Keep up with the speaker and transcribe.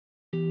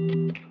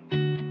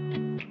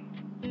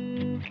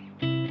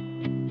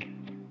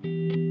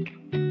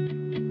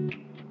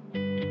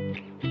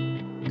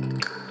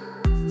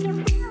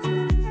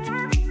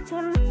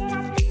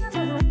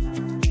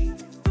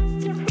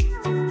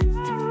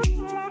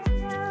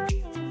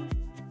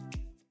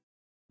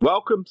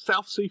Welcome,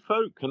 South Sea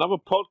Folk, another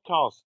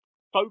podcast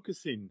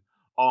focusing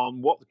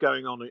on what's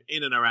going on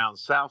in and around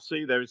South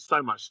Sea. There is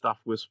so much stuff.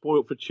 We're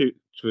spoiled for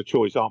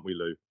choice, aren't we,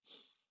 Lou?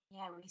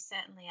 Yeah, we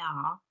certainly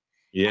are.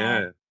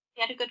 Yeah.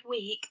 We had a good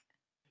week.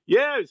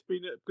 Yeah, it's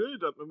been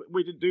good.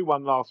 We didn't do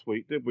one last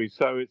week, did we?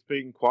 So it's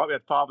been quiet. We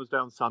had Father's Day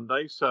on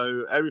Sunday,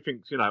 so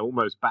everything's,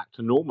 almost back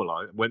to normal.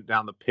 I went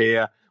down the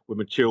pier with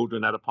my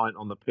children, had a pint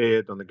on the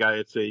pier, done the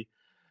Gaiety.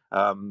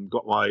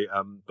 Got my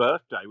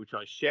birthday, which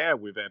I share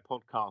with our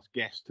podcast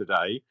guest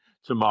today,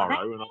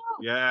 tomorrow, and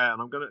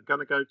I'm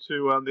gonna go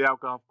to the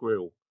Algarve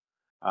Grill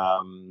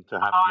to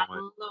have I my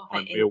love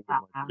it. meal with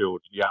my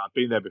children. Yeah, I've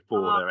been there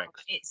before. They're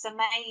excellent. It's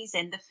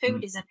amazing. The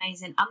food is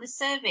amazing, and the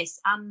service,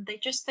 and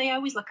they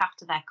always look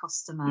after their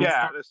customers.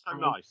 Yeah, they're so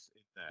nice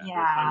in there.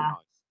 Yeah,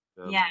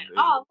 they're so nice. yeah.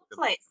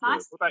 Lovely. It's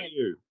nice. What about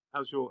you?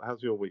 How's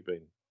your week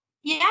been?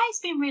 Yeah, it's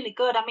been really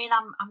good. I mean,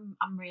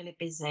 I'm really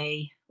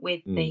busy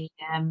with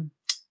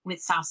with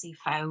South Sea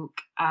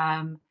Folk.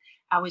 I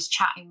was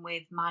chatting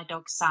with my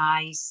dog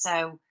Size,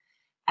 so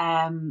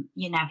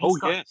he's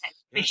got an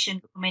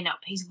exhibition coming up.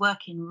 He's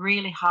working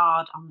really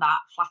hard on that,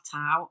 flat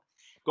out.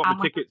 Got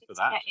my tickets for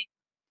that.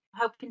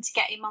 Hoping to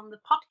get him on the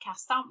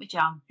podcast, aren't we,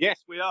 John? Yes,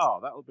 we are.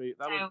 That'll be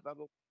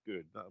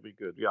good. That'll be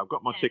good. Yeah, I've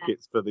got my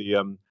tickets for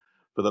the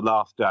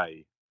last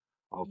day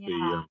of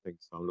the thing.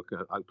 So I'm looking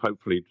at.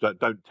 Hopefully,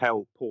 don't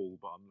tell Paul,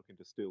 but I'm looking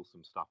to steal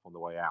some stuff on the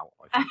way out.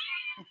 I think.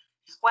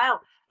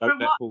 Well, from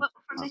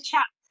the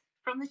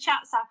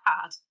chats I've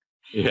had,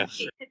 yes,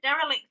 it's a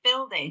derelict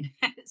building.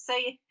 So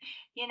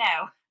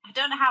I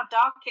don't know how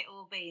dark it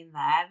will be in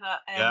there,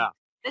 but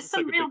there's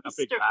some real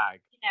big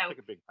bag. Take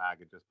a big bag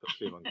and just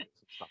see if I can get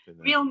some stuff in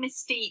there. Real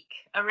mystique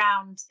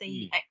around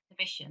the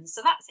exhibition,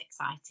 so that's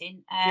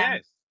exciting.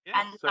 Yes.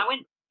 And so, I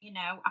went.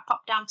 I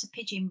popped down to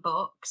Pigeon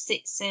Books.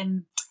 It's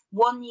their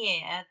 1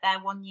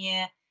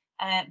 year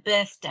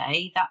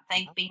birthday that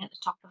they've been at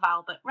the top of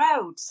Albert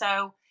Road.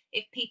 So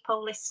if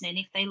people listening,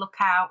 if they look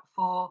out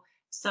for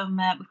some,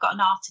 we've got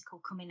an article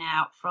coming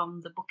out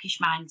from the Bookish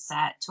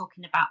Mindset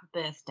talking about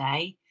the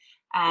birthday.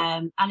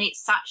 And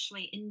it's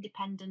actually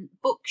Independent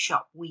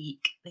Bookshop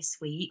Week this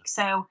week.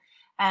 So,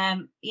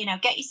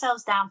 get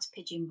yourselves down to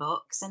Pigeon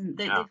Books, and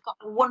they've got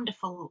a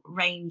wonderful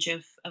range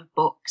of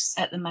books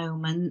at the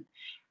moment.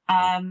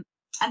 And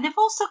they've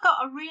also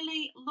got a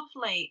really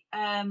lovely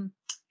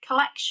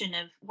collection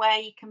of where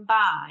you can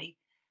buy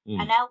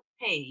an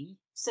LP.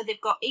 So they've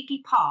got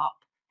Iggy Pop,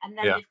 and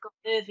then they've got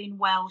Irving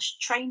Welsh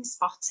Train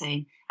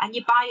Spotting, and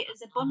you buy it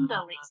as a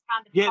bundle. It's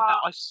kind of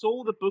I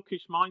saw the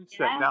Bookish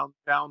Mindset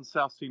down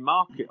South Sea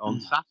Market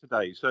on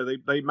Saturday. So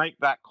they make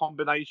that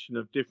combination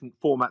of different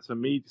formats of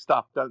media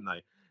stuff, don't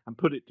they, and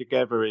put it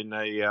together in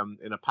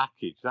a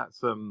package. That's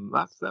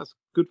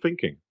good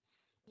thinking.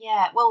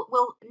 Yeah,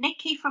 well,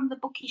 Nikki from the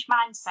Bookish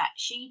Mindset,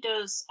 she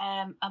does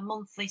a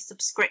monthly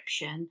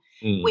subscription,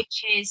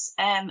 which is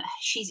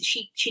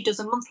she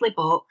does a monthly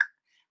book,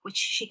 which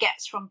she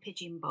gets from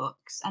Pigeon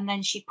Books, and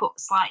then she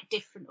puts like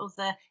different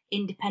other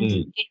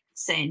independent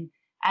gifts in,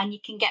 and you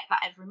can get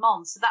that every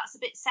month. So that's a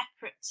bit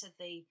separate to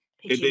the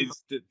Pigeon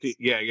Books.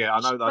 I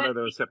know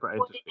they're a separate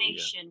entity.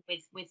 Coordination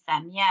with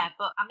them,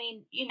 but I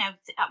mean,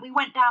 we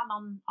went down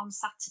on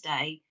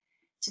Saturday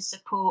to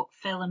support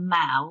Phil and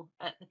Mel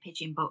at the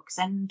Pigeon Books,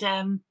 and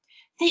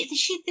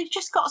they've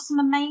just got some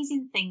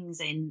amazing things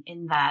in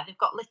there. They've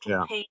got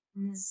little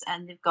pins,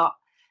 and they've got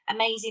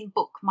amazing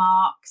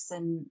bookmarks,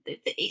 and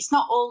it's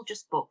not all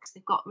just books.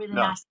 They've got really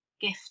nice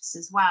gifts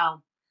as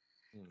well.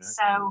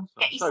 So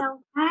get yourself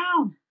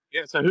down.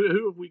 Yeah. So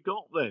who have we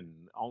got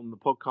then on the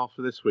podcast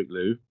for this week,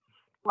 Lou?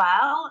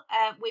 Well,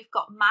 we've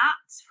got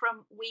Matt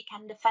from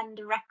Weekend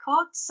Offender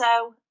Records.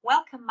 So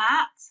welcome,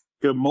 Matt.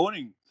 Good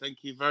morning.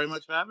 Thank you very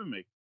much for having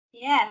me.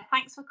 Yeah,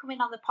 thanks for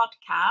coming on the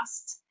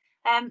podcast.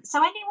 So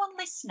anyone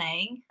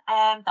listening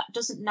that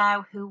doesn't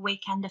know who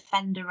Weekend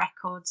Offender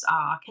Records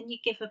are, can you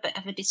give a bit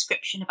of a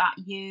description about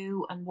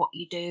you and what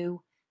you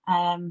do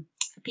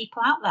for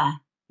people out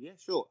there? Yeah,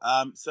 sure.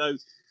 So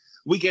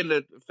Weekend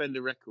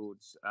Offender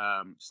Records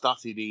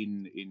started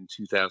in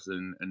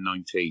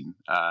 2019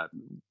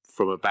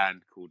 from a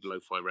band called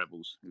Lo-Fi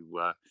Rebels, who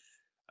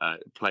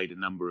played a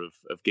number of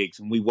gigs,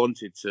 and we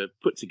wanted to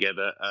put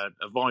together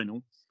a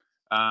vinyl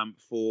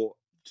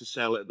to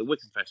sell at the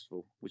Wickham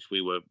Festival, which we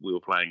were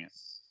playing at.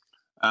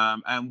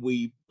 And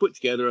we put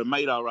together and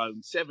made our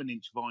own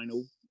 7-inch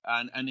vinyl,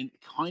 and it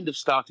kind of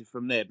started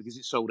from there because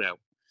it sold out.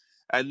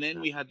 And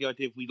then we had the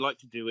idea if we'd like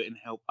to do it and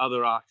help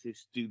other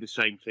artists do the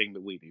same thing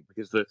that we do,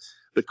 because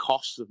the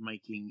costs of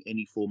making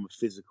any form of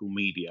physical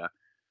media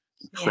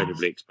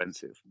incredibly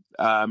expensive.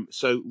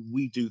 So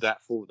we do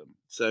that for them.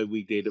 So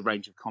we did a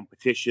range of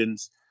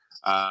competitions.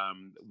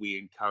 We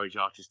encourage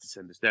artists to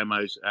send us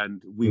demos,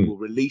 and we will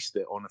release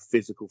it on a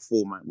physical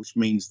format, which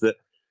means that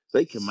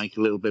they can make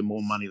a little bit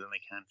more money than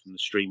they can from the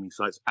streaming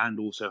sites, and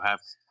also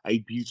have a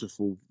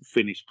beautiful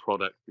finished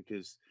product,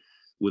 because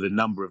with a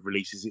number of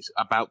releases, it's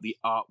about the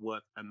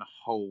artwork and the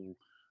whole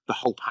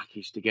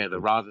package together,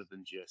 rather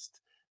than just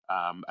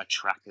a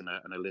track and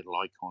a little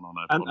icon on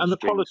a And, on a and the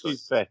streaming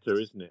quality's site. better,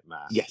 isn't it,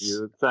 Matt? Yes.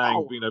 You're saying,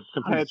 Oh,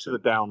 compared to the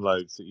 100%.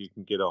 downloads that you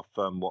can get off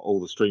all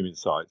the streaming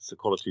sites, the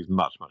quality is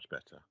much, much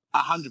better.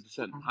 100%,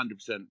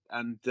 100%.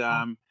 And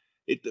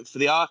for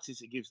the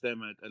artists, it gives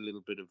them a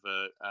little bit of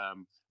a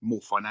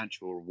more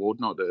financial reward.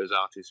 Not that as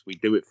artists we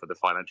do it for the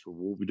financial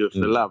reward, we do it for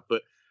the love,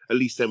 but at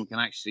least then we can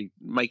actually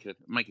make a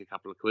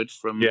couple of quid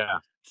from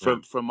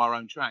our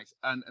own tracks.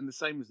 And the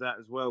same as that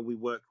as well, we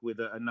work with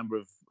a number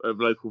of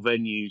local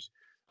venues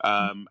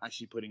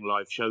actually putting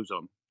live shows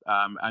on.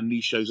 And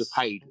these shows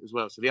are paid as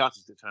well. So the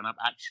artists that turn up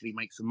actually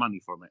make some money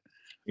from it,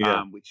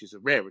 which is a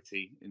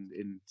rarity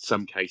in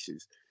some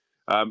cases.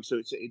 So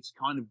it's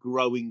kind of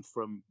growing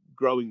from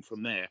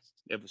there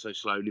ever so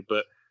slowly.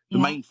 But the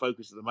main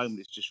focus at the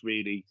moment is just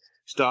really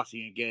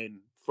starting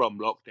again from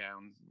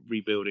lockdown,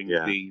 rebuilding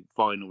the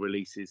vinyl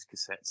releases,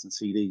 cassettes and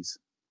CDs.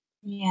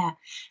 Yeah.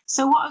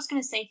 So what I was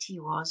going to say to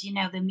you was,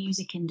 the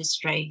music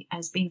industry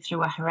has been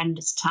through a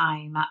horrendous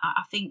time.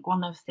 I think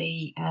one of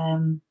the,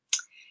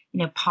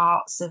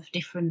 parts of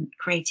different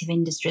creative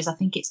industries, I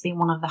think it's been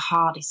one of the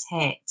hardest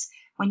hit.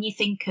 When you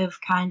think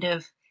of kind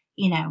of,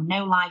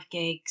 no live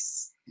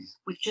gigs,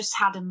 we've just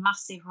had a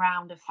massive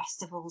round of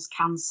festivals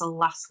cancel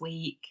last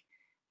week.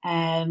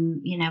 They're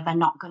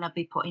not going to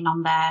be putting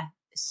on their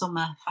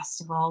summer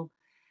festival.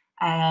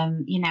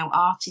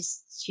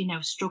 Artists,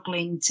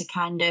 struggling to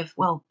kind of,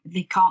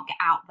 they can't get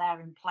out there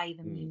and play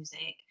the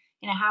music.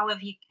 How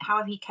have you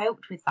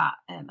coped with that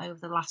over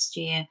the last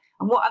year?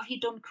 And what have you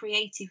done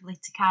creatively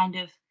to kind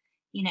of,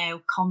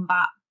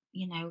 combat,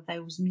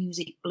 those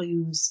music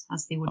blues,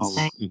 as they would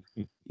say?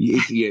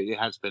 It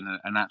has been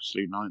an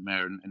absolute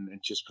nightmare.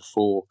 And just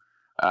before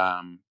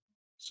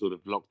sort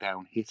of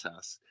lockdown hit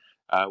us,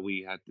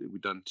 we'd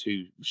done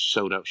 2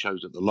 sold out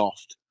shows at the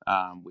Loft,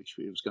 which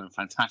it was going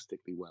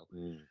fantastically well.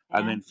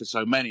 And then for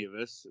so many of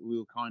us, we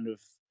were kind of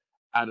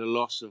at a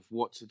loss of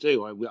what to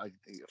do.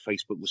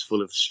 Facebook was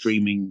full of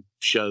streaming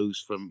shows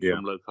from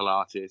local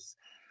artists.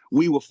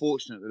 We were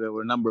fortunate that there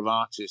were a number of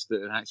artists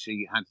that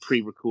actually had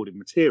pre-recorded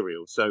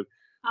material. So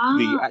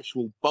the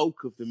actual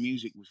bulk of the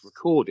music was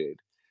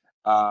recorded.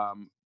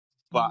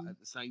 But at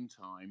the same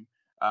time,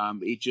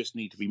 it just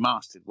needed to be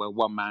mastered. Well,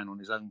 one man on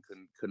his own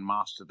can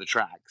master the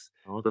tracks,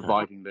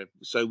 providing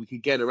so we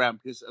could get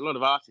around, because a lot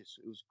of artists,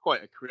 it was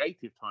quite a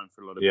creative time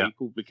for a lot of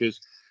people, because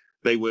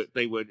they were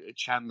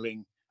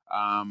channeling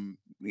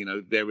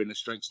their inner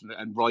strengths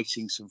and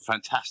writing some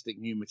fantastic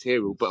new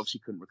material, but obviously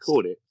couldn't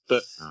record it.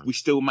 But we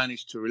still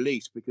managed to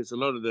release, because a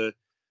lot of the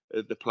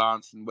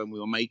plants, and when we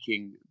were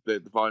making the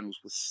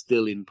vinyls, was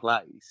still in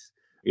place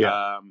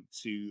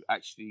to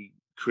actually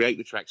create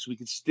the tracks, so we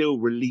could still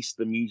release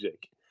the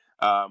music,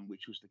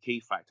 which was the key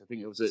factor. I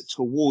think it was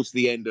towards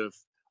the end of,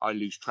 I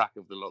lose track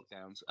of the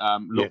lockdowns,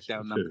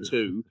 lockdown number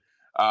 2.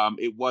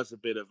 It was a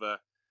bit of a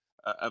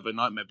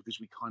nightmare, because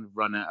we kind of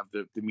run out of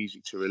the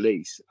music to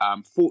release.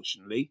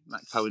 Fortunately,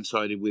 that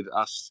coincided with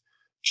us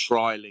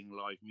trialing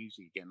live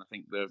music again. I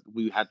think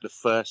we had the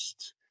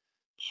first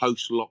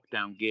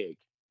post-lockdown gig,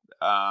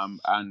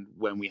 and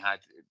when we had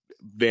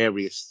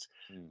various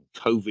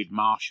COVID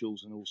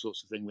marshals and all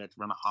sorts of things, we had to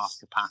run at half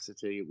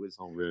capacity. It was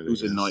it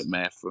was a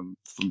nightmare from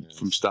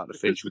start to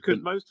finish. Because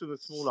most of the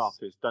small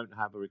artists don't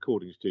have a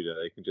recording studio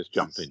they can just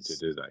jump into,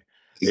 do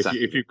they?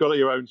 Exactly. If you've got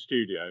your own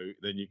studio,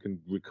 then you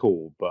can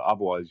record, but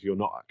otherwise you're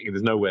not.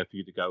 There's nowhere for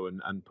you to go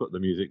and put the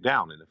music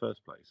down in the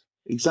first place.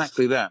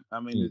 Exactly that. I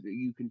mean,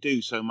 you can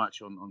do so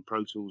much on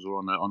Pro Tools or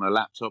on a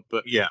laptop,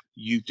 but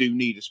you do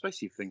need,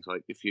 especially things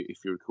like if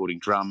you're recording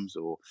drums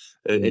or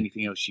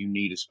anything else, you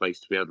need a space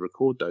to be able to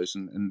record those.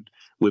 And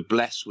we're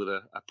blessed with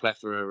a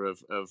plethora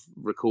of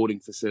recording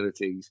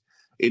facilities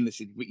in the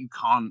city, but you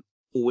can't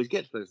always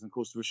get to those. And of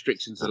course, the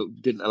restrictions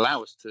didn't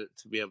allow us to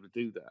be able to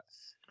do that.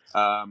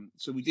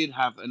 So we did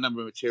have a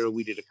number of material.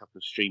 We did a couple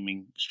of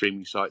streaming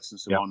sites and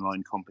some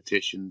online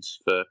competitions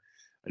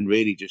and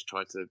really just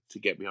tried to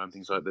get behind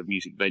things like the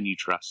Music Venue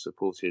Trust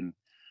supporting,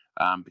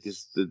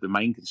 because the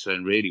main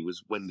concern really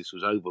was, when this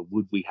was over,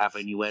 would we have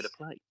anywhere to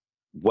play?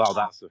 Well,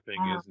 that's the thing,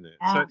 isn't it?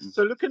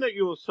 So looking at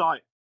your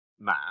site,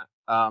 Matt,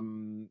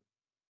 some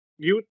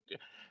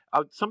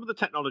of the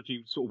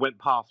technology sort of went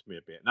past me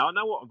a bit. Now, I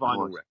know what a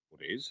vinyl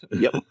record is.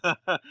 Yep.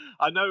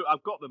 I know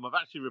I've got them. I've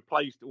actually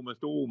replaced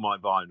almost all my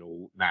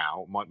vinyl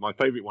now. My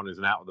favourite one is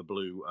an Out of the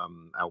Blue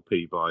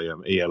LP by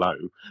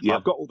ELO. Yep.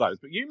 I've got all those.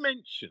 But you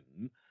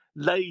mentioned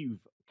lathe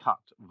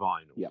cut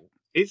vinyl. Yep.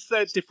 Is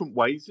there different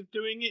ways of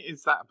doing it?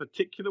 Is that a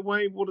particular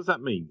way? What does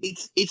that mean?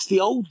 It's the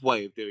old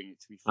way of doing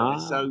it, to be fair.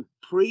 So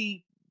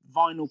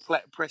pre-vinyl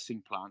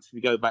pressing plants, if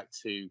you go back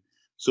to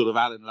sort of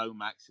Alan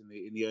Lomax in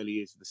the early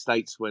years of the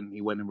States, when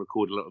he went and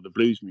recorded a lot of the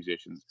blues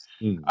musicians,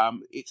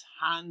 it's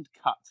hand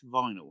cut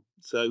vinyl.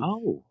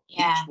 So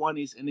each one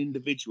is an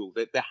individual.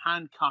 They're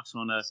hand cut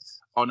on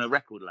a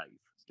record lathe,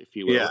 if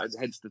you will.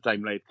 Hence the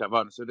name lathe cut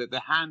vinyl. So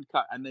they're hand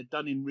cut and they're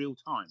done in real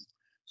time.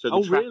 So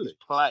the track is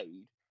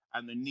played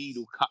and the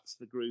needle cuts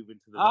the groove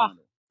into the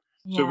vinyl.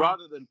 Yeah. So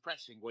rather than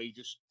pressing, where you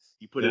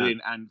put it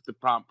in and the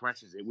plant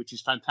presses it, which is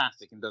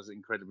fantastic and does it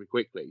incredibly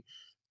quickly,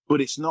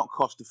 but it's not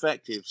cost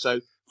effective. So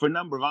for a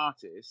number of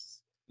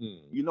artists,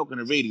 you're not going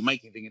to really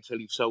make anything until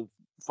you've sold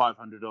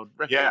 500 odd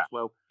records. Yeah.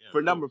 Well, Yeah, for a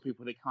of number course. of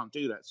people, they can't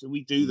do that. So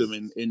we do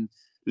them in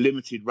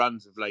limited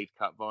runs of lathe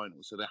cut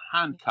vinyl. So they're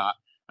hand cut,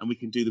 and we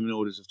can do them in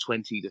orders of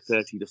 20 to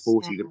 30 to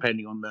 40,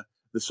 depending on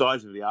the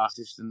size of the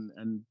artist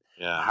and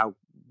Yeah. how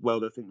well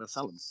they think they'll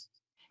sell them.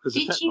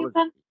 Did you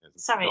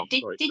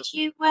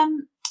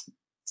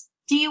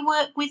do you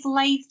work with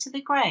Lathe to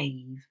the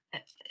Grave?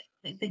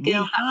 The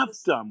girl we have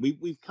done.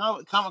 We've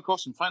come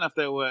across them. Funny enough,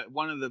 they were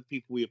one of the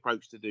people we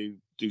approached to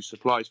do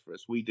supplies for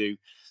us. We do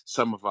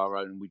some of our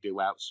own, and we do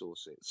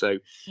outsource it. So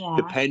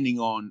depending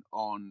on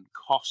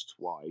cost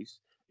wise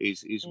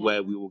is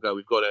where we will go.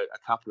 We've got a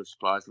couple of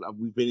suppliers.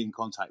 We've been in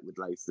contact with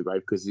Lathe to the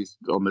Grave because it's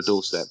on the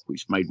doorstep,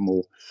 which made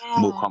more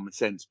common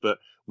sense. But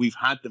we've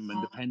had them,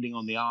 and depending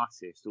on the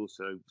artist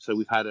also. So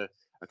we've had a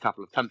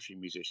couple of country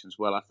musicians.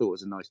 Well, I thought it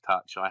was a nice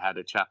touch. I had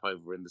a chap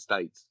over in the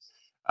States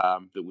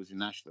that was in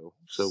Nashville.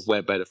 So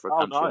where better for a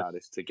country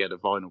artist to get a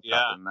vinyl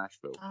cut in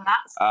Nashville. Oh,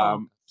 that's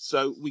cool.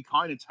 So we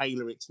kind of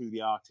tailor it to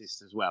the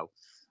artist as well.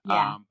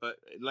 But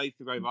Lathe to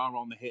the Grave are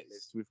on the hit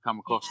list. We've come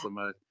across them.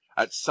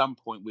 At some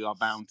point, we are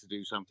bound to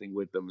do something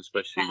with them,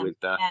 especially with...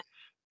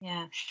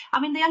 Yeah. I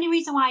mean, the only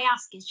reason why I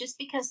ask is just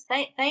because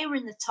they were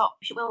in the top...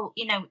 Well,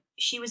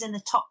 she was in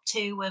the top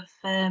 2 of...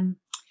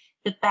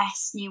 the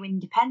best new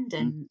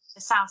independent for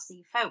South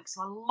Sea folk.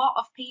 So a lot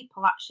of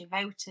people actually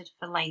voted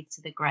for Lathe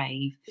to the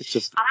Grave.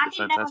 And I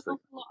didn't know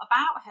a lot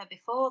about her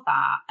before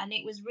that. And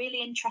it was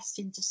really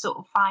interesting to sort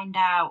of find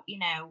out,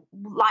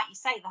 like you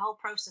say, the whole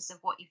process of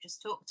what you've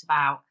just talked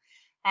about.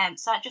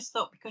 So I just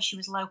thought because she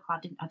was local, I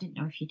didn't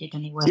know if you did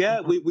any work.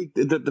 Yeah,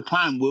 the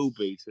plan will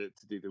be to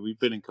do that. We've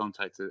been in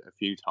contact a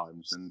few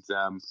times, and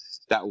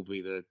that will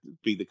be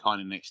the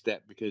kind of next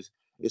step, because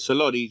it's a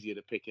lot easier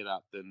to pick it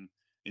up than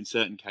in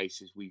certain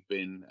cases we've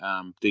been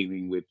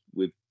dealing with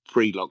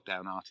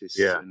pre-lockdown artists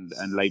and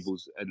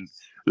labels and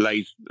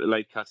lathe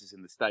cutters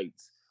in the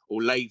States,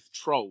 or lathe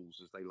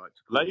trolls as they like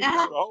to call them.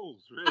 Lathe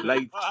trolls, really?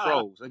 Lathe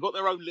trolls. They've only got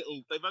their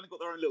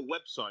own little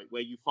website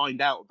where you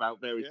find out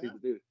about various people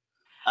doing it.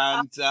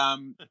 And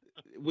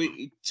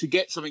to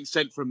get something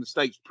sent from the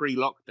States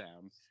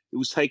pre-lockdown, it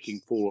was taking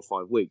 4 or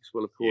 5 weeks.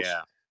 Well, of course,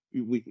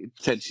 we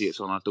potentially it's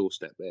on our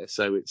doorstep there,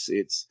 so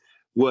it's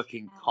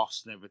working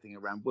costs and everything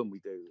around. When we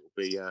do,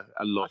 it'll be a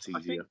lot easier.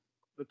 I think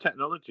the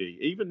technology,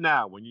 even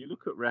now, when you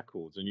look at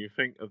records and you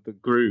think of the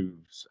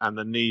grooves and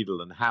the needle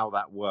and how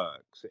that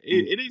works,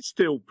 it is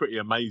still pretty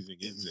amazing,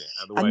 isn't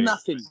it? And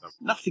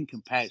nothing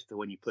compares to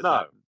when you put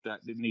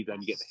that needle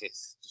and you get the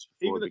hiss.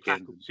 Even the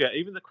crackles,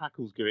 even the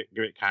crackles give it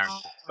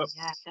character.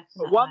 Definitely.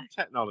 But one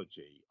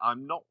technology,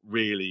 I'm not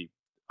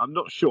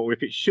sure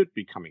if it should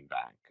be coming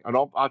back, and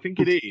I think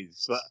it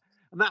is,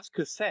 and that's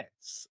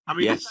cassettes. I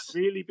mean, is that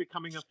really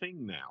becoming a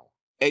thing now?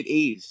 It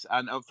is,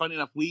 and funny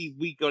enough,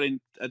 we got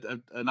in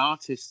an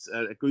artist,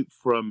 a group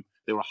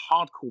they were a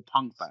hardcore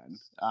punk band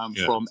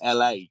from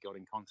LA, got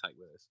in contact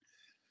with us,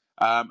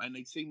 and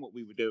they'd seen what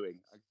we were doing.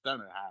 I don't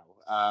know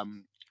how,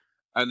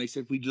 and they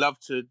said, we'd love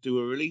to do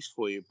a release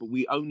for you, but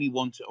we only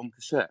want it on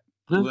cassette.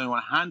 We only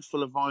want a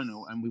handful of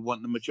vinyl, and we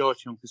want the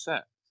majority on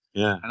cassette.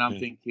 Yeah, and I'm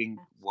thinking,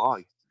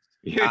 why?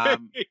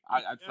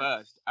 At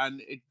first,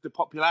 and the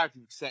popularity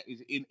of cassette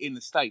is in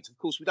the States. Of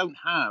course, we don't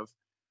have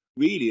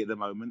really at the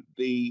moment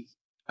the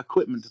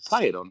equipment to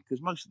play it on,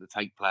 because most of the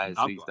tape players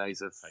these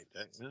days have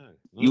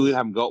you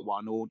haven't got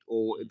one, or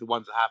the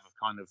ones that have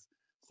kind of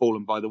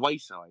fallen by the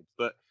wayside.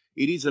 But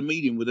it is a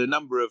medium with a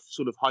number of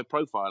sort of high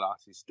profile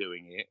artists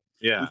doing it.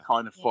 We've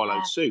kind of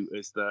followed suit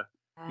as the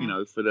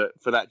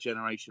for that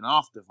generation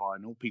after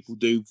vinyl. People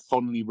do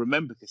fondly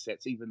remember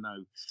cassettes, even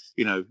though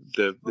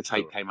the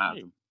tape came out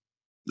of them.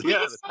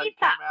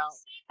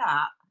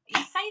 You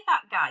say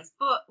that, guys,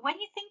 but when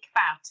you think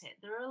about it,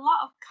 there are a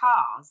lot of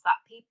cars that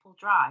people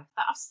drive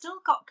that have still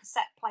got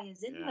cassette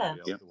players in them.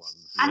 The older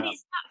ones. And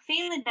it's that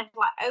feeling of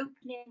like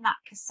opening that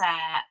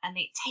cassette and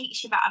it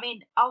takes you back. I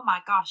mean, oh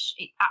my gosh,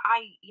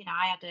 I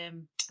had a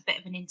bit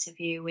of an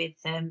interview with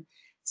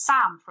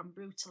Sam from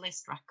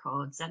Brutalist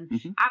Records, and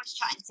I was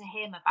chatting to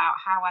him about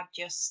how I'd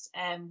just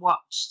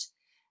watched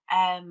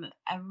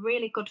a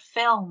really good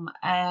film.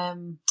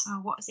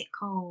 What is it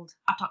called?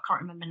 I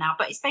can't remember now.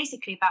 But it's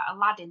basically about a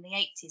lad in the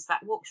 80s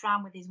that walks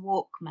around with his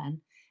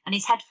Walkman and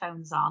his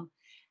headphones on,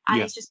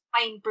 and he's just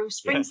playing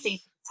Bruce Springsteen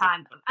at the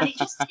time. And it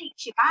just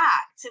takes you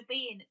back to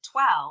being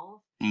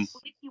 12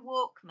 with your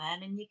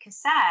Walkman and your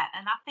cassette.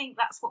 And I think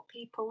that's what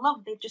people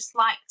love. They just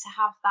like to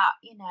have that,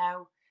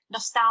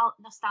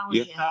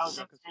 nostalgia. I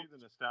can see the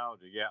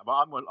nostalgia. Yeah, but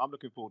I'm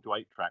looking forward to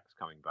 8 tracks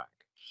coming back.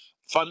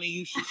 Funny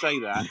you should say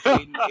that.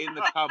 In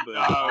the cupboard,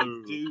 I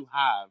do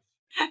have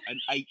an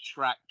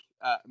 8-track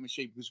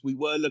machine, because we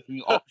were looking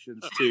at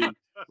options to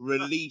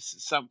release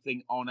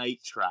something on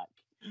 8-track.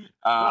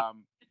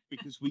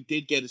 Because we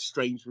did get a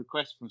strange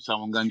request from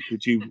someone going,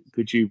 "Could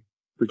you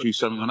produce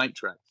something on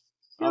 8-track?"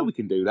 Yeah, we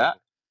can do that.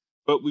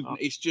 But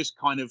it's just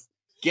kind of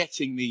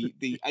getting the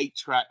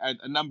 8-track,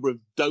 a number of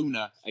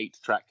donor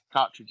 8-track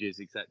cartridges,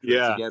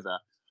 etc., together,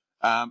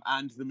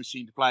 and the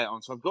machine to play it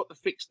on. So I've got to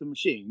fix the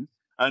machine.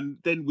 and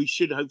then we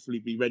should hopefully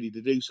be ready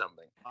to do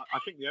something. I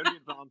think the only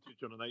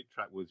advantage on an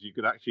 8-track was you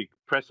could actually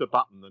press a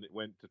button and it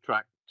went to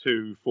track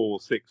 2, 4,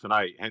 6, and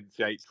 8, hence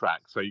the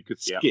 8-track. So you could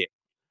skip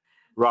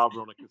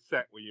rather on a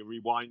cassette where you're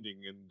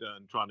rewinding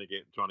and trying to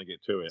get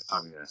to it.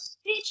 Oh yeah.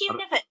 Did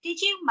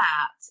you,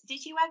 Matt?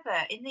 Did you ever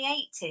in the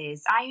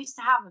 80s? I used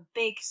to have a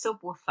big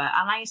subwoofer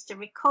and I used to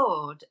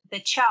record the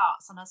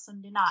charts on a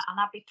Sunday night, and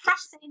I'd be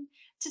pressing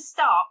to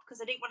stop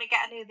because I didn't want to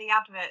get any of the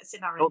adverts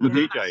in. Not the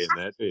DJ in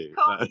there, do you?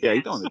 No. Yeah,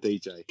 you don't want the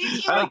DJ. Did you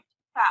do that,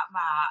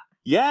 Matt?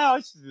 Yeah, I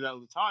used to do that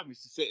all the time. I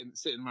used to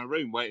sit in my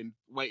room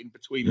waiting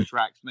between the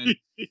tracks, and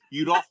then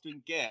you'd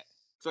often get.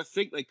 So I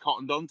think they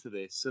cottoned onto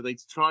this, so they'd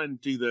try and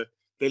do the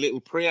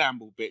little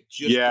preamble bit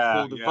just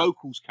before the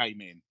vocals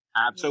came in.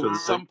 Absolutely. So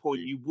at some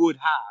point you would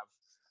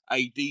have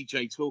a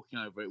DJ talking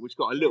over it, which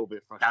got a little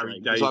bit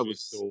frustrating. Gary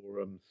Davis or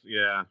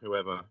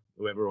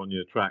whoever on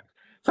your track.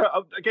 So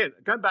again,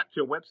 going back to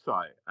your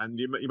website, and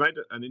you made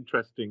an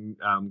interesting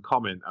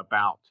comment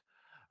about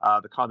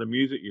the kind of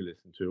music you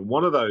listen to, and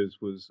one of those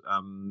was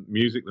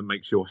music that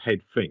makes your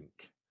head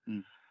think.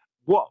 Mm.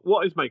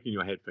 What is making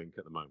your head think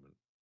at the moment?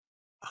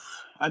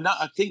 And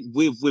I think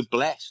we're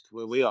blessed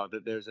where we are,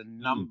 that there's a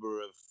number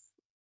of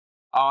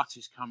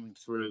artists coming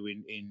through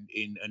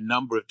in a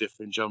number of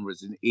different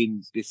genres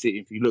in this city.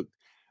 If you look,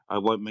 I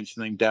won't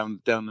mention the name,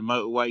 down the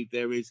motorway,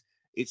 the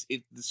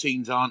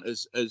scenes aren't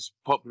as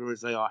popular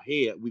as they are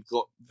here. We've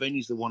got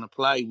venues that want to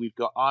play. We've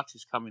got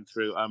artists coming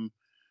through.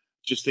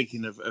 Just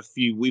thinking of a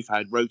few we've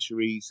had,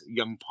 Rotaries,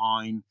 Young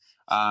Pine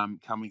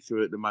coming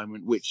through at the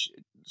moment, which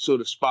sort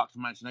of sparked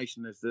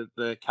imagination. There's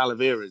the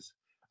Calaveras,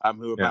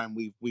 who are a band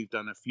we've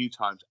done a few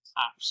times.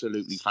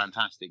 Absolutely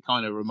fantastic.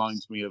 Kind of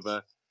reminds me of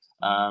a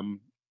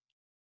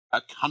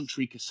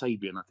country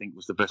Kasabian, I think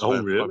was the best way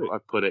I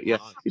put it. Yeah,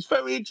 nice. It's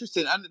very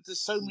interesting, and there's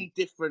so many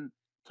different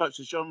types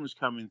of genres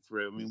coming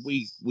through. I mean,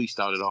 we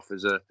started off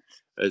as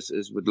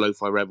with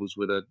Lo-Fi Rebels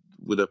with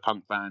a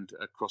punk band,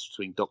 a cross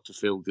between Dr.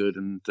 Feelgood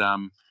and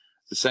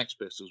the Sex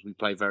Pistols. We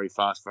play very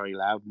fast, very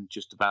loud, and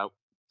just about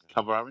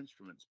cover our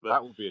instruments. But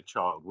that would be a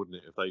child, wouldn't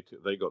it,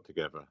 if they got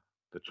together?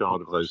 The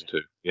child of those two.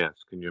 Yes,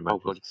 can you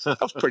imagine? Oh, God.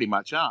 That's pretty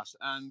much us.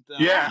 And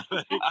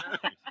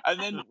and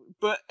then,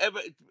 but ever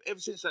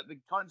since that, the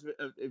kinds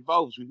of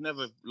evolves, we've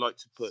never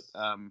liked to put.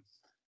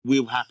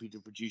 We're happy to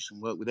produce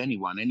and work with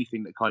anyone,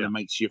 anything that kind of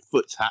makes your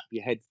foot tap,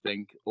 your head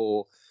think,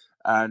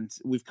 and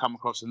we've come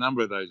across a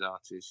number of those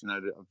artists. You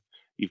know, that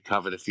you've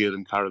covered a few of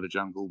them: Colour of the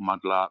Jungle,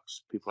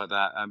 Mudlarks, people like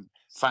that.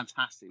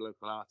 Fantastic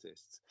local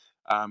artists.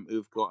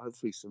 Who've got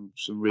hopefully some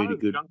really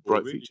good,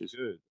 bright futures.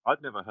 Good.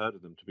 I'd never heard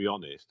of them, to be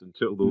honest,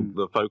 until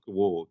the Folk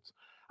Awards,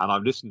 and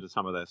I've listened to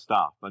some of their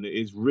stuff, and it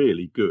is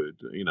really good.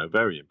 You know,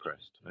 very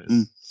impressed.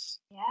 Yeah,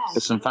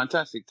 there's some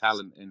fantastic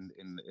talent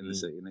in the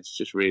city, and it's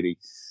just really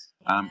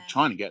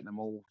trying to get them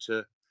all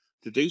to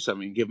do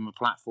something and give them a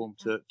platform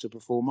to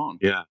perform on.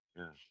 Yeah.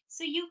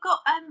 So you've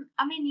got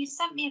I mean, you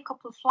sent me a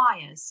couple of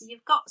flyers. So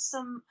you've got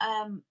some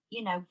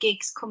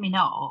gigs coming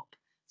up.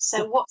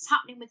 So what's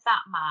happening with that,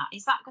 Matt?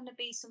 Is that going to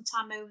be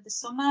sometime over the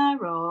summer,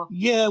 or?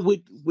 Yeah,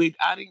 we're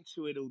adding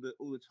to it all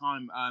the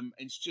time.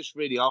 It's just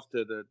really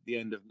after the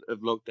end of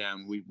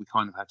lockdown, we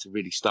kind of had to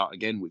really start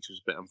again, which was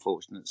a bit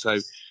unfortunate. So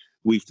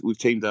we've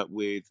teamed up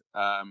with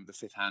the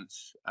Fifth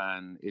Hants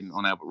and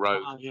on Albert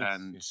Road, we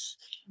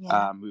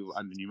were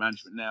under new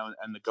management now,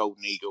 and the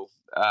Golden Eagle,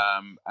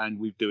 and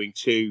we're doing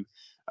 2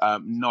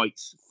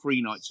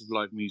 free nights of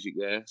live music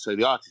there. So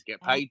the artists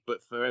get paid,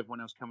 but for everyone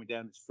else coming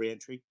down, it's free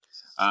entry.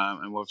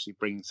 And we're obviously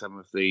bringing some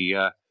of the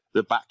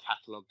back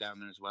catalogue down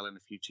there as well, and a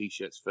few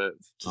T-shirts to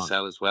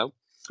sell as well.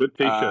 Good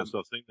T-shirts.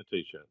 I've seen the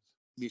T-shirts.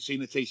 You've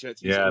seen the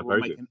T-shirts? Yeah, we'll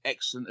make an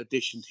excellent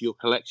addition to your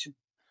collection.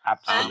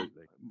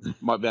 Absolutely.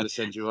 Might be able to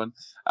send you one.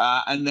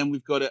 And then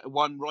we've got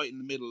one right in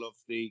the middle of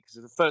because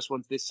the first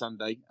one's this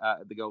Sunday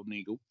at the Golden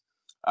Eagle.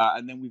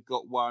 And then we've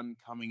got one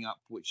coming up,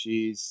 which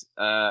is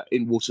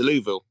in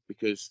Waterlooville,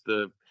 because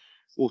the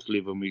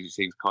Waterlooville music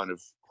scene's kind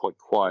of quite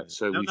quiet.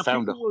 So we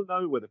found people will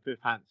know where the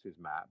Fifth Hants is,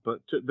 Matt, but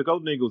the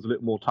Golden Eagle's a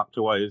little more tucked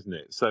away, isn't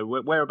it? So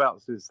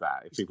whereabouts is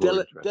that? If people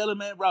are interested?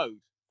 Delamere Road.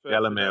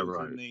 Delamere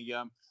Road.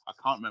 I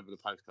can't remember the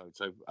postcode,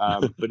 so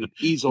but it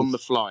is on the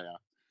flyer.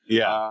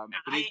 Yeah,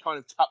 but it's kind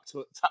of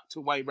tucked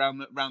away round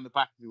the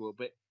back of the world.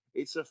 But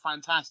it's a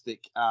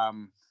fantastic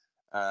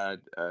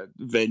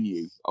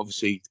venue.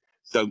 Obviously,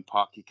 don't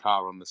park your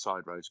car on the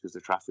side roads because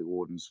the traffic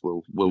wardens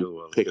will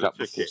pick up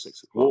before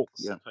 6 o'clock.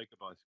 Take a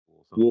bicycle.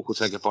 Walk or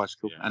take a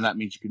bicycle, and that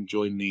means you can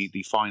join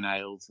the fine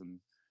ales and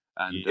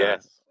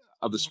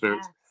other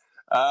spirits.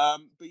 But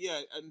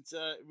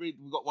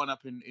we've got one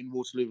up in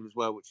Waterloo as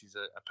well, which is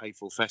a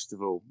paid-for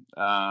festival,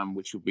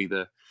 which will be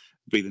the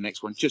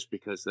next one, just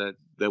because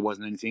there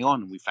wasn't anything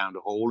on, and we found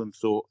a hall and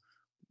thought,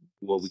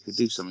 well, we could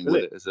do something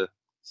with it as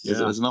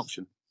an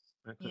option.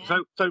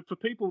 Yeah. So for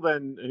people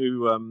then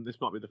who this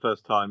might be the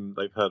first time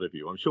they've heard of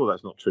you, I'm sure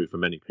that's not true for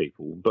many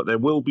people, but there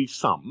will be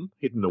some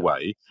hidden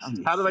away.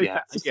 How do they?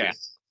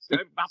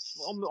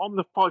 On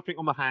the 5 thing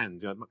on my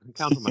hand, I can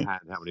count on my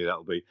hand how many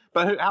that'll be.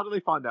 But how do they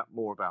find out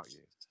more about you?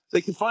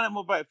 They can find out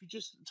more about it if you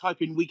just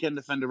type in Weekend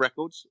Offender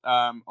Records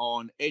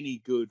on any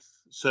good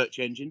search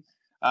engine.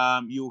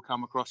 You will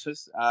come across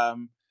us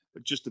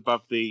just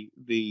above the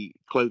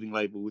clothing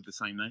label with the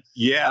same name.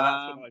 Yeah,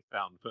 that's what I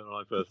found when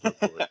I first looked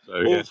for it. So,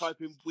 or type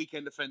in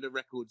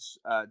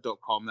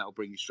weekendoffenderrecords.com. That'll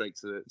bring you straight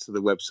to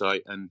the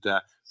website, and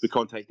the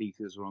contact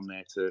details are on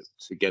there to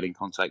get in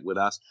contact with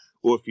us.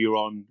 Or if you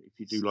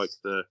do like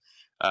the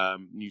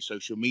new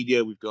social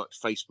media, we've got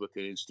Facebook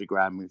and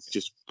Instagram. We've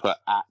just put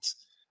at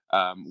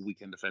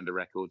Weekend Offender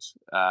Records,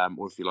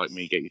 or if you like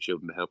me, get your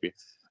children to help you.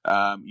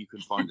 You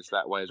can find us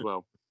that way as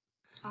well.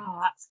 Oh,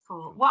 that's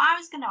cool. What I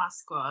was going to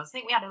ask was, I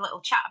think we had a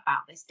little chat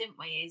about this, didn't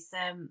we? Is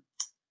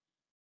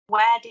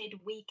where did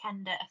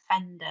Weekend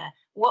Offender?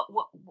 What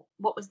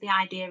was the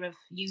idea of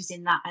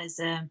using that as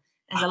a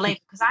label?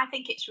 Because I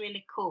think it's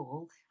really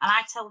cool. And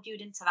I told you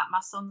into that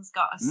my son's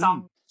got a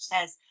song that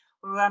says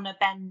 "We're on a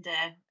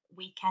bender,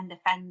 Weekend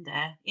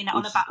Offender." You know,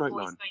 on about boys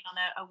going on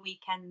a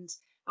weekend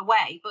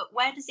away. But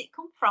where does it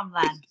come from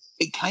then?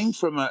 It came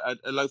from a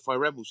Lo-Fi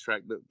Rebels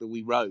track that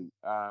we wrote.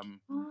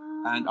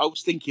 And I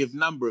was thinking of a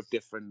number of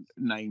different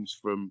names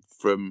for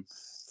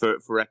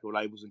record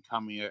labels and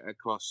coming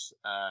across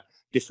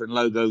different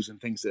logos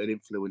and things that had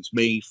influenced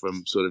me,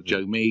 from sort of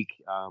Joe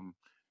Meek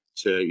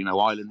to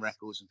Island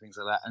Records and things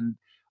like that. And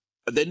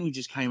then we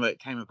just came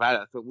about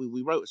it. I thought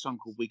we wrote a song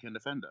called Weekend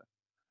Offender,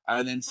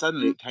 and then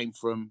suddenly it came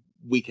from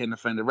Weekend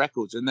Offender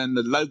Records, and then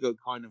the logo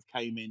kind of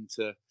came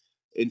into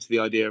the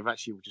idea of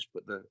actually we'll just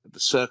put the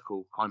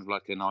circle kind of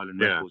like an Island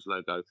Records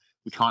logo.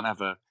 We can't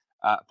have a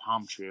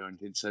palm tree or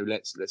anything, so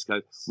let's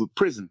go with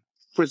prison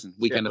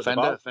Weekend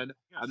Offender, and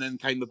then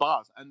came the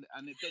bars, and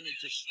then it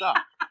just stuck.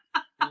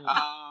 And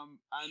I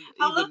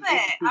love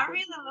it. I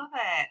really love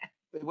it.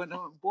 They went,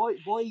 oh, why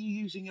are you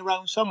using your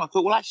own song? I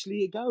thought, well,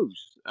 actually, it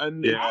goes,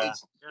 and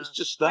it's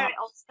just stuck. Where it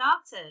all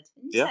started,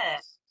 isn't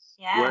it?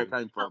 Yeah, where it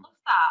came from. I love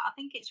that. I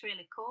think it's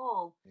really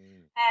cool.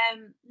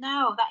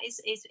 No, that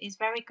is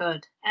very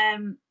good.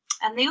 And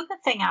the other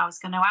thing I was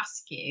going to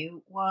ask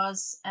you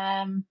was,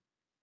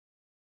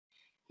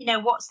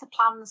 what's the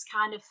plans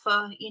kind of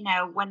for,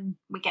 when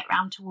we get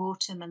round to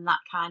autumn and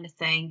that kind of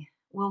thing?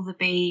 Will there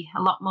be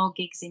a lot more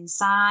gigs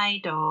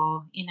inside,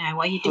 or,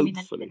 are you doing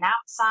anything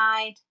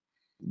outside?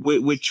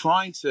 We're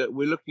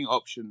looking at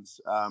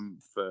options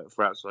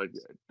for outside,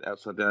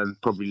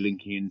 and probably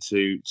linking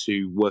into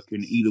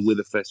working either with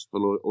a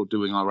festival or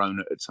doing our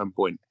own at some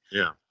point.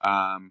 Yeah.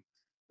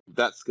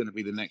 That's going to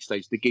be the next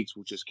stage. The gigs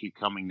will just keep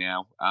coming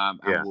now,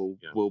 and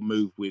we'll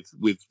move with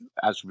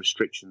as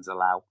restrictions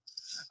allow.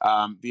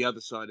 The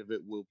other side of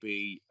it will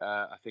be,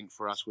 I think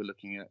for us, we're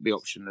looking at the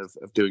option of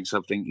doing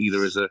something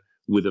either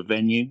with a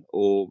venue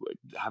or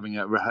having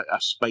a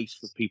space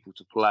for people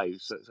to play.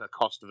 So it's a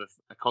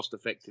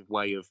cost-effective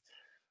way of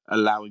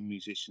allowing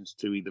musicians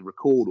to either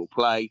record or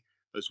play,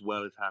 as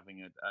well as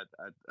having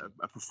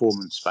a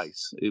performance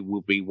space. It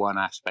will be one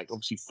aspect.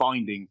 Obviously,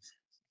 finding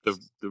the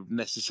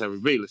necessary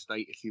real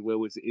estate, if you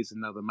will, is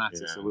another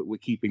matter. Yeah. So we're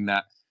keeping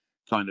that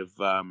kind of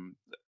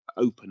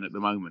open at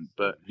the moment.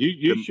 But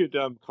you should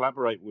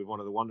collaborate with one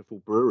of the wonderful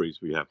breweries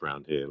we have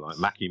around here, like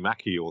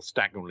Mackie or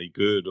Staggeringly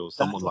Good or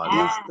someone like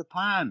that. That's the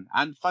plan.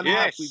 And funny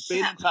enough, we've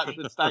been in touch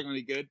with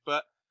Staggeringly Good,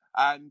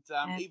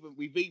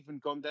 we've even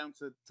gone down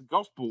to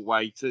Gosport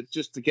Way to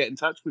get in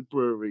touch with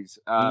breweries.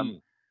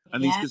 And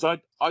these, because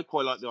I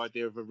quite like the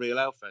idea of a real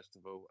ale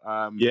festival.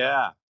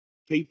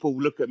 People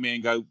look at me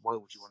and go, "Why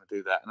would you want to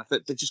do that?" And I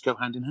think they just go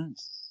hand in hand.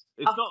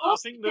 I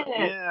think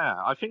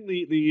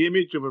the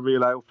image of a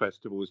real ale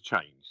festival has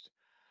changed.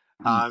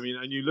 I mean,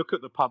 and you look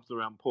at the pubs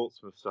around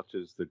Portsmouth, such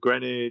as the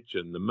Greenwich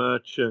and the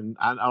Merchant,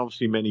 and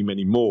obviously many,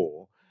 many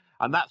more.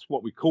 And that's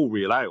what we call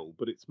real ale,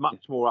 but it's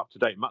much more up to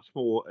date, much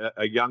more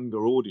a younger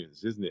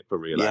audience, isn't it, for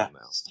real ale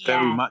now?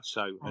 Very much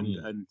so.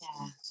 And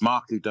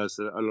Mark, who does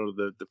a lot of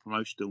the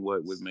promotional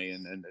work with me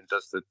and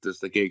does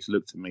the gigs,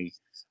 looked at me.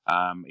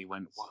 He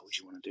went, "Why would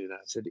you want to do that?"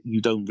 I said,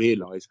 "You don't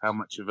realise how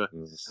much of a."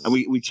 And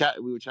we were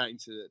chatting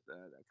to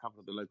a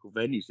couple of the local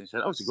venues, and they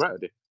said, "Oh, it's a great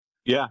idea."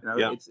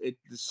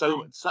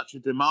 There's such a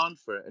demand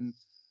for it,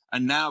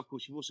 and now, of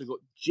course, you've also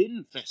got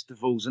gin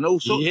festivals and all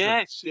sorts.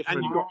 Yes,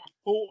 and you've got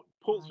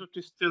Portsmouth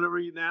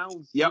Distillery now.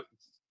 Yep,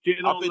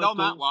 I've been on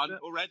that one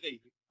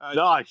already.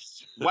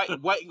 Nice.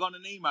 Waiting on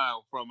an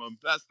email from them.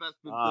 That's the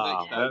next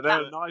day.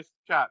 They're nice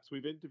chaps.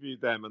 We've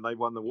interviewed them, and they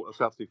won the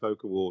South Sea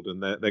Folk Award,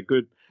 and they're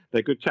good.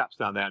 They're good chaps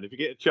down there. And if you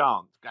get a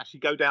chance,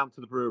 actually go down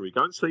to the brewery,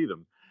 go and see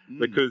them,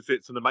 because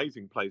it's an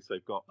amazing place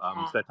they've got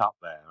set up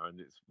there, and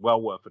it's well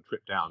worth a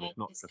trip down. It's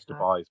not just to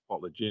buy a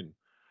bottle of gin,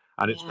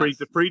 and it's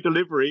free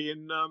delivery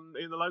in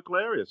the local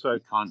area. So you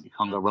can't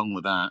go wrong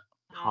with that.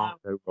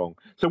 Can't go wrong.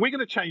 So we're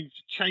going to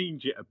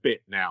change it a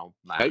bit now,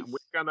 Matt. Okay.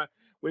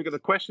 The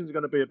questions are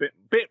going to be a bit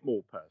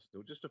more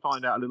personal, just to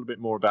find out a little bit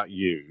more about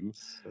you,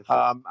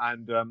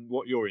 and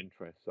what your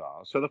interests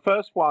are. So the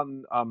first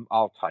one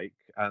I'll take,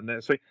 and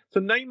then so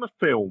name a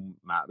film,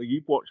 Matt, that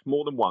you've watched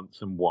more than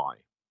once, and why.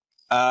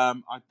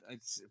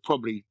 It's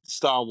probably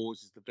Star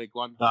Wars is the big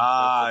one.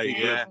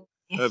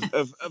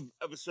 of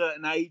a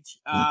certain age.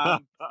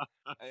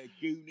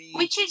 Goonies.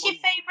 Which is your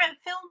favourite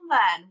film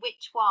then?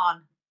 Which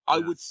one? I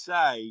would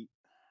say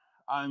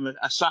I'm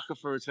a sucker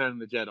for Return of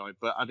the Jedi,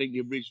 but I think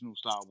the original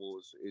Star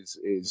Wars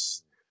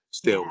is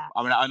still. Yeah.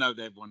 I mean, I know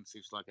everyone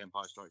seems like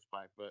Empire Strikes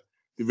Back, but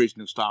the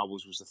original Star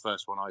Wars was the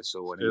first one I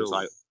saw, and it was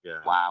like,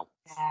 wow.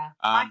 Yeah,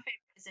 my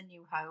favourite is A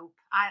New Hope.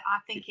 I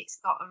think it's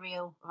got a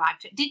real vibe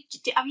to it. Did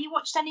have you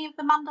watched any of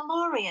The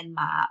Mandalorian,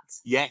 Matt?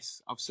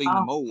 Yes, I've seen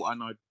them all,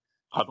 and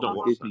I've got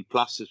a Disney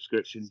Plus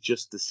subscription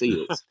just to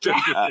see it.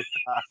 I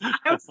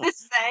was the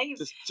same.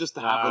 Just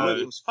to have a look.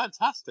 It was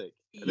fantastic.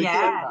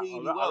 Yeah.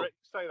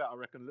 I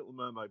reckon Little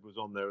Mermaid was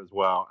on there as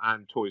well,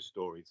 and Toy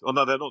Story. Oh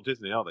no, they're not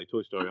Disney, are they?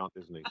 Toy Story aren't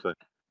Disney. So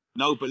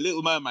no, but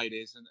Little Mermaid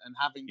is, and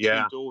having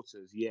two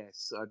daughters,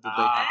 yes, they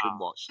have been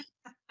watched.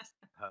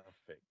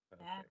 Perfect.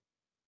 Yeah.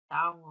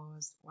 Star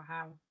Wars.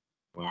 Wow.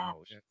 Yeah.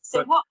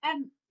 So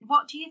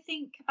what do you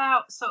think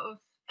about sort of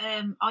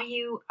do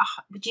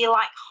you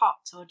like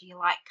hot or do you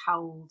like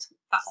cold?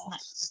 That's the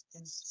next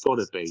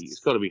question. It's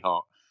gotta be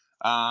hot.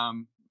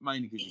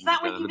 Mainly because is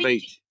that when you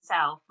injure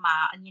yourself,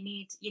 Matt, and you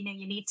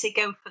need to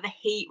go for the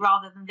heat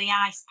rather than the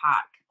ice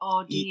pack,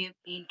 or do you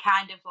mean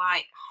kind of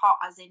like hot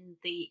as in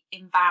the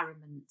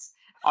environment?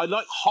 I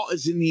like hot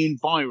as in the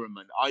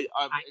environment. I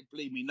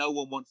believe me, no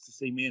one wants to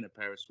see me in a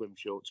pair of swim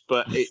shorts,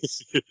 but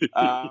it's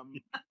I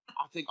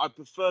think I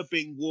prefer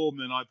being warm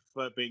than I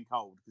prefer being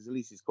cold, because at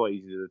least it's quite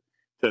easy to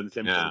turn the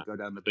temperature and go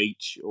down the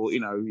beach, or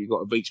you've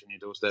got a beach on your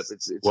doorstep.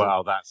 It's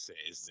that's it,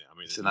 isn't it? I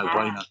mean, it's a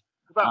no-brainer. What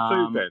about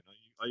food then?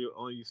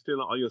 Are you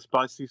still a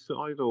spicy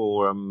side,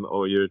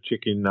 or you're a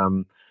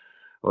chicken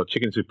or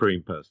chicken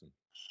supreme person?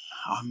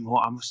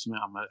 I must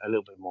admit, I'm a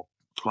little bit more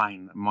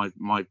plain.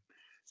 My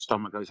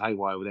stomach goes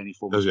haywire with any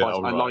form of spice.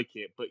 I like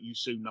it, but you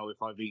soon know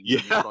if I've eaten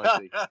something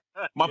spicy.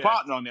 My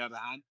partner, on the other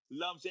hand,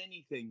 loves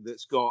anything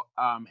that's got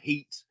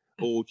heat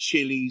or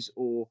chilies,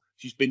 or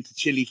she's been to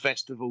chili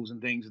festivals and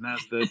things, and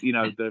that's the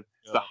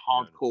the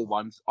hardcore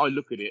ones. I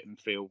look at it and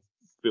feel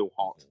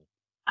hot.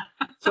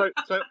 So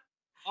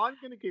I'm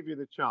going to give you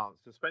the chance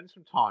to spend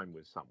some time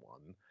with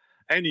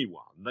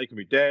anyone. They can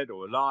be dead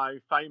or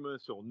alive,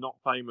 famous or not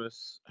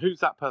famous. Who's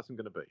that person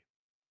going to be?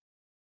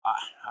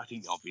 I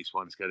think the obvious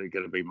one's going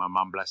to be my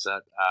mum, bless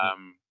her.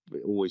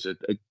 Always a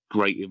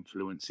great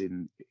influence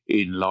in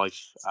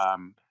life.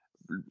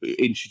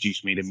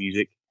 Introduced me to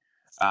music.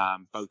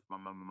 Both my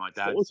mum and my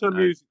dad. What was her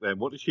music then?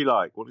 What did she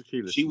like? What did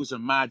she listen? She was a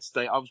mad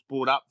state. I was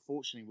brought up,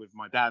 fortunately, with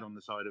my dad on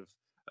the side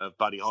of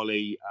Buddy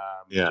Holly,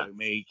 Joe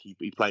Meek.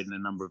 He played in a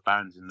number of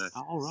bands in the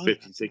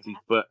 50s, 60s.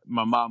 But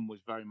my mum was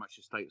very much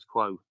a status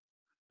quo.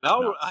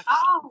 Oh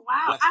wow!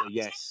 I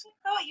yes.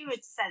 thought you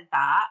had said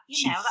that.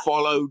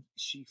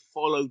 She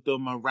followed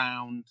them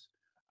around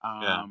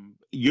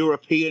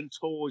European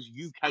tours,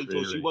 UK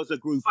tours. She was a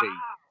groupie.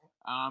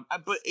 Wow.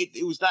 But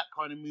it was that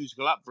kind of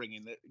musical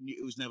upbringing that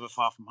it was never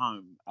far from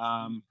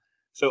home.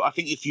 So I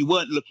think if you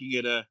weren't looking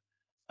at a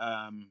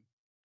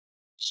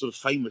sort of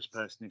famous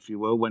person, if you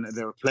will, when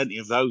there are plenty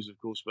of those, of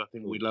course, but I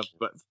think we love.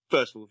 But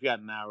first of all, if you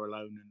had an hour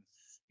alone and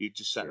you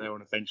just sat there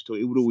on a bench talk,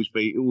 it would always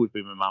be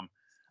my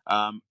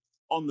mum.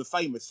 On the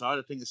famous side,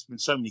 I think there's been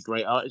so many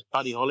great artists.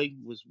 Buddy Holly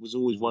was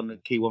always the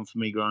key one for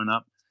me growing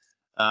up.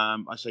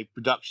 I say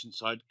production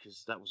side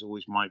because that was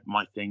always my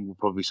thing. Would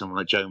probably someone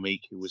like Joe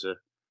Meek, who was a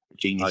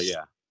genius. Oh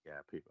yeah.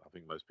 I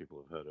think most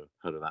people have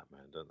heard of that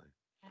man, don't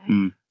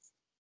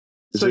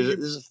they? So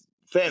there's a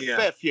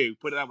fair few.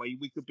 Put it that way.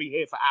 We could be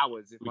here for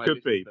hours. We we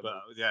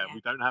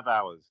don't have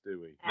hours,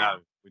 do we? No,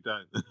 we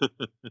don't.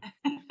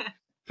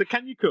 So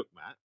can you cook,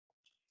 Matt?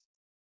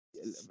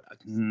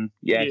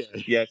 Yes.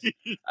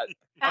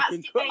 I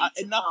can cook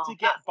enough to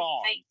get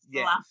by.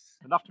 Yes,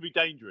 enough to be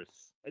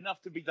dangerous.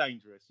 Enough to be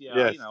dangerous.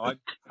 Yeah, yes.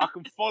 I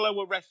can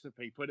follow a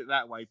recipe. Put it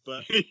that way,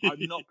 but I'm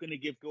not going to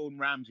give Gordon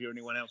Ramsay or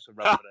anyone else a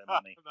run for their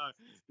money. No.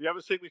 Do you have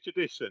a signature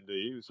dish then? Do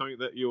you something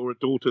that your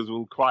daughters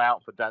will cry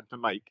out for Dad to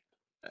make?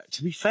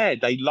 To be fair,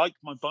 they like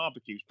my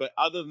barbecues, but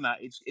other than that,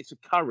 it's a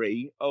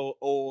curry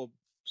or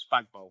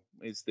spag bowl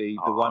is the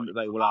one that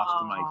they will ask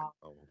to make.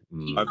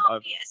 You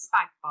can't eat a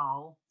spag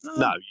bowl.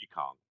 No, you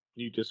can't.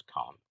 You just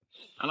can't.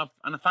 And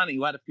I found that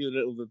you add a few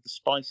little the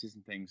spices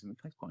and things, and it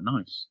tastes quite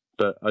nice.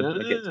 But I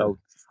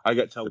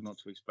get told not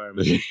to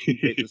experiment.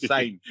 Keep it the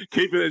same.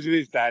 Keep it as it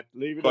is, Dad.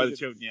 Leave it by the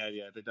children.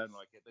 Yeah, they don't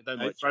like it. They don't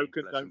like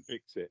broken. Don't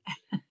fix it.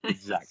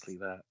 Exactly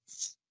that.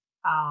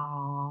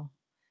 Oh,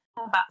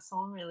 that's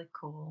all really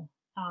cool.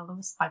 I love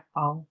a spag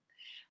bowl.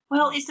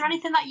 Well, is there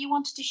anything that you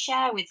wanted to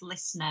share with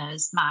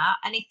listeners, Matt?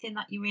 Anything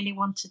that you really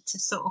wanted to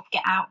sort of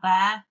get out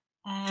there?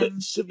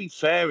 To be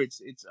fair,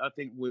 it's. I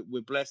think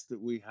we're blessed that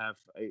we have.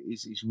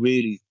 It's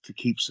really to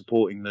keep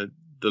supporting the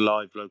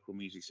live local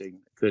music scene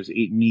because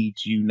it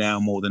needs you now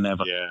more than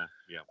ever.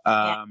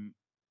 Yeah.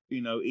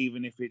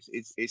 Even if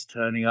it's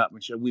turning up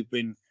and so we've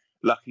been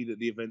lucky that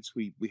the events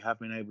we have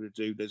been able to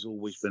do. There's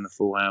always been a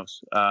full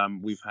house.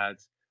 We've had.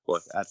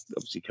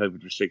 Obviously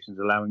COVID restrictions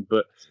allowing,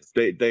 but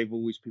they've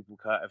always people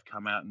have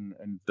come out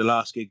and the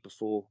last gig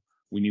before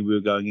we knew we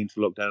were going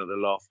into lockdown at the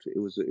Loft, it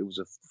was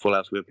a full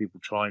house. We had people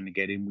trying to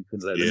get in, we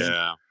couldn't let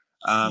them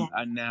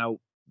And now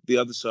the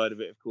other side of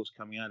it, of course,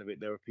 coming out of it,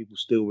 there are people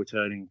still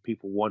returning,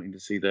 people wanting to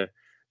see their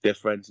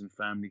friends and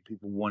family,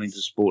 people wanting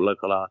to support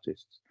local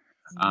artists.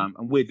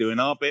 And we're doing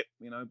our bit,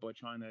 by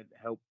trying to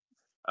help.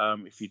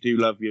 If you do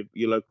love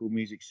your local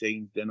music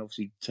scene, then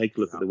obviously take a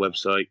look at the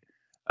website,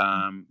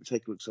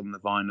 take a look at some of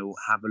the vinyl,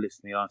 have a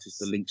listen to the artists,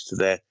 the links to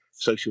their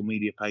social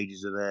media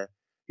pages are there.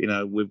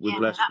 We're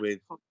blessed with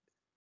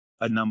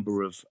a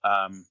number of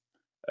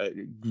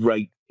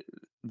great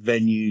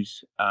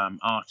venues,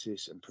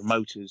 artists and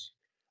promoters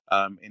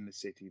in the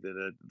city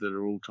that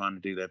are all trying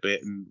to do their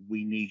bit, and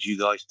we need you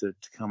guys to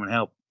come and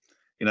help.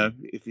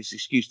 If it's an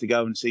excuse to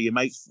go and see your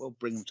mates, well,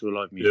 bring them to a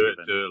live music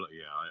event.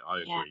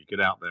 I agree.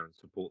 Get out there and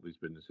support these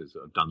businesses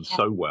that have done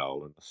so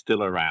well and are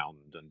still around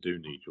and do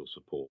need your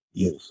support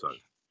also.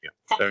 Yeah,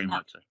 definitely. Very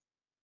much so.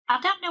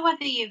 I don't know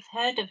whether you've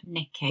heard of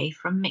Nikki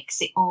from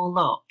Mix It All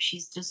Up.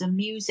 She does a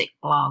music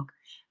blog,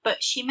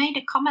 but she made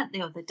a comment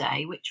the other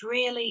day which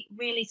really,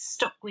 really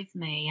stuck with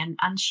me.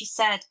 And she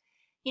said,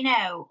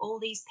 all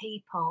these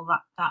people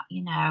that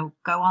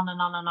go on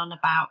and on and on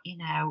about,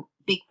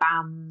 big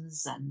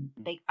bands and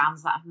big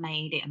bands that have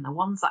made it and the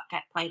ones that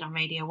get played on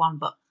Radio 1.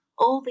 But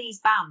all these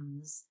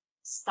bands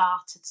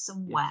started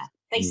somewhere. Yes.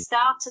 They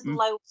started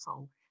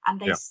local, and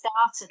they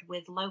started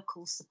with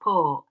local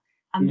support.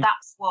 And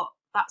that's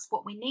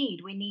what we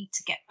need. We need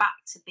to get back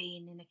to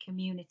being in a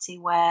community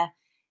where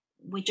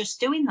we're just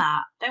doing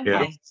that, don't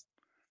we?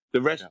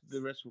 The rest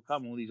will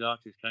come. All these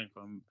artists came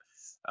from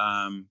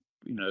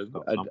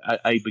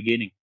a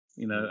beginning,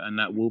 and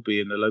that will be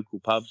in the local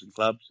pubs and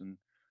clubs and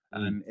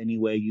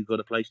anywhere you've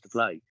got a place to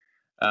play.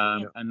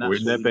 And that's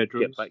in their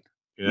bedrooms.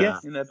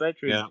 In their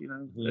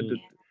bedrooms.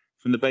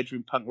 From the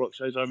bedroom punk rock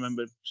shows. I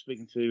remember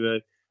speaking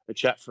to a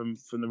chap from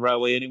the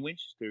Railway Inn in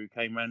Winchester who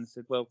came round and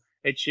said, "Well,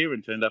 Ed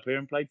Sheeran turned up here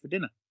and played for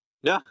dinner."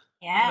 Yeah.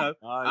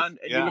 And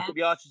you look at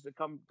the artists that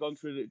gone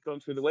through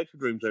the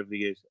Wedgwood rooms over the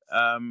years.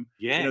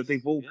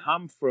 They've all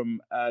come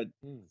from a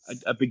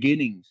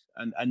beginnings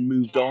and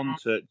moved on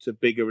to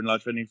bigger and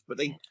larger venues. But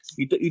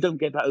you don't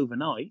get that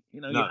overnight.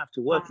 You have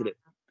to work at it,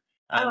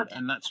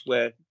 and that's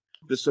where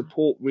the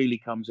support really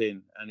comes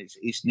in, and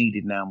it's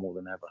needed now more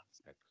than ever.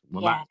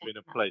 Well, that's been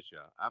a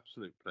pleasure,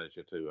 absolute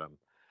pleasure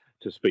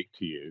to speak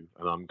to you,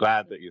 and I'm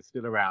glad that you're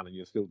still around and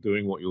you're still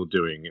doing what you're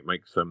doing. It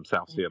makes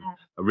Southsea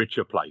a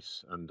richer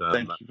place. And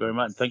thank you very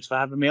much. Thanks for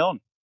having me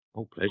on.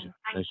 Oh, pleasure.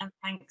 And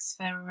thanks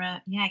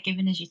for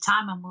giving us your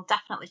time, and we'll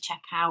definitely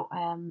check out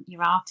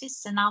your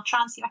artists, and I'll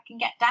try and see if I can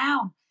get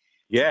down.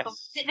 Yes.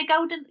 Is it the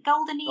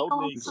Golden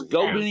Eagle?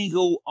 Golden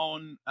Eagle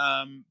on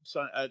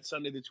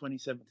Sunday the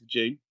 27th of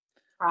June.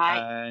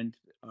 Right. And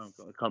I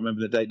can't remember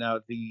the date now.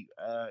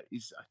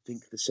 Is I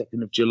think the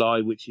 2nd of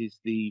July, which is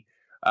the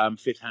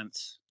Fit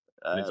Hants.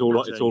 It's all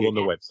on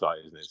the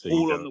website, isn't it? So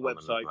all on the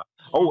website.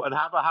 Oh, and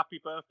have a happy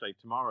birthday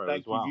tomorrow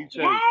as well. Thank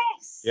you, you too.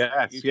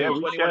 Yes. You Yeah, too. we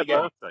 21 share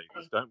again.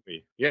 birthdays, don't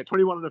we? Yeah,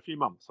 21 in a few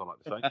months, I like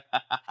to say.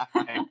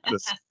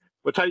 Excellent.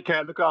 Well, take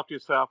care. Look after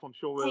yourself. I'm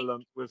sure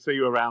we'll see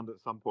you around at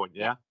some point,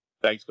 yeah?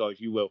 Thanks, guys.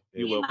 You will.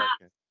 You will.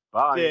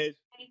 Bye. Cheers.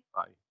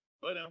 Bye.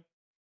 Bye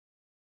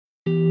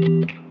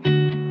now.